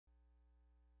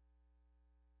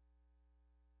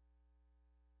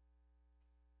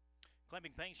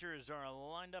Climbing Pacers are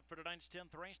lined up for tonight's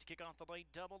 10th race to kick off the late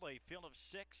double. A field of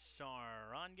 6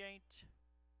 are on gate.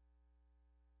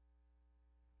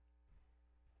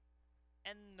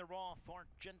 And the raw for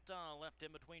GENTA left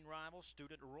in between rivals.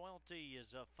 Student Royalty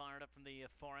is fired up from the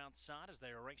far outside as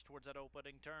they race towards that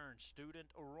opening turn. Student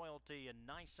Royalty and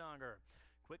Niceanger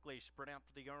quickly sprint out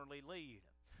for the early lead.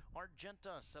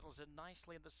 GENTA settles in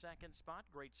nicely in the second spot.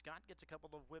 Great Scott gets a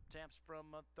couple of whip taps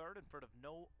from third in front of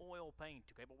No Oil Paint.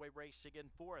 To Cableaway Racing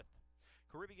in fourth.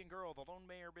 Caribbean Girl, the lone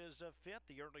mare, is fifth.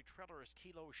 The early trailer is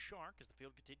Kilo Shark as the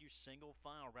field continues single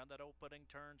file around that opening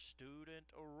turn.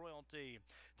 Student Royalty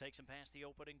takes him past the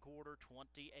opening quarter,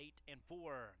 28 and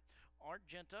 4.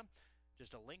 GENTA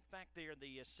just a length back there in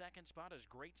the second spot as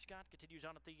Great Scott continues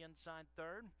on at the inside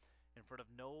third. In front of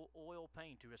No Oil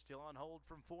Paint, who is still on hold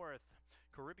from fourth.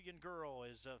 Caribbean Girl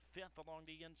is fifth along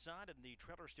the inside, and the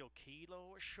trailer still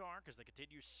Kilo Shark as they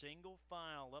continue single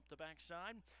file up the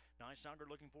backside. Niceanger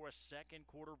looking for a second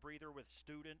quarter breather with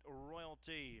Student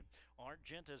Royalty.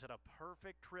 GENTA has had a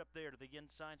perfect trip there to the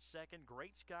inside second.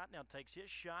 Great Scott now takes his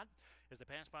shot as they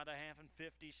pass by the half in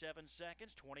 57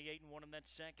 seconds. 28 and 1 in that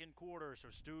second quarter. So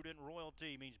Student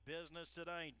Royalty means business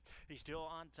tonight. He's still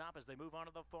on top as they move on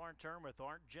to the far turn with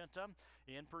GENTA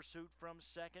in pursuit from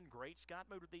second. Great Scott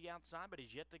moved to the outside, but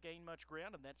he's yet to gain much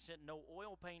ground, and that sent No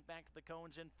Oil Paint back to the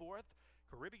cones in fourth.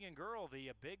 Caribbean Girl, the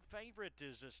big favorite,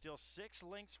 is still 6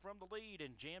 lengths from the lead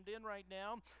and jammed in right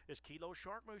now as Kilo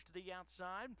Shark moves to the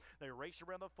outside. They race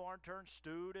around the far turn.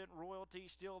 Student Royalty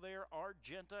still there.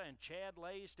 GENTA and Chad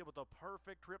Leyes still with a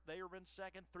perfect trip. They are in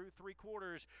second through 3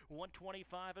 quarters,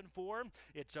 125 and 4.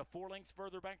 It's 4 lengths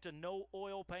further back to No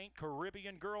Oil Paint.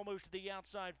 Caribbean Girl moves to the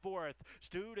outside fourth.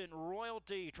 Student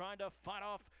Royalty trying to fight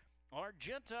off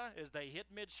GENTA as they hit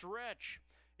mid-stretch.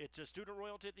 It's a Student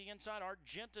Royalty at the inside.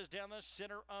 GENTA's down the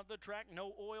center of the track.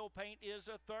 No Oil Paint is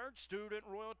a third. Student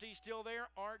Royalty still there.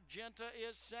 GENTA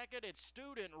is second. It's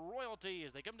Student Royalty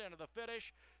as they come down to the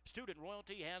finish. Student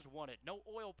Royalty has won it. No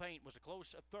Oil Paint was a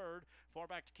close third. Far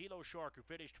back to Kilo Shark, who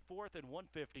finished fourth in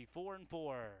 154 and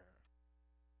 4.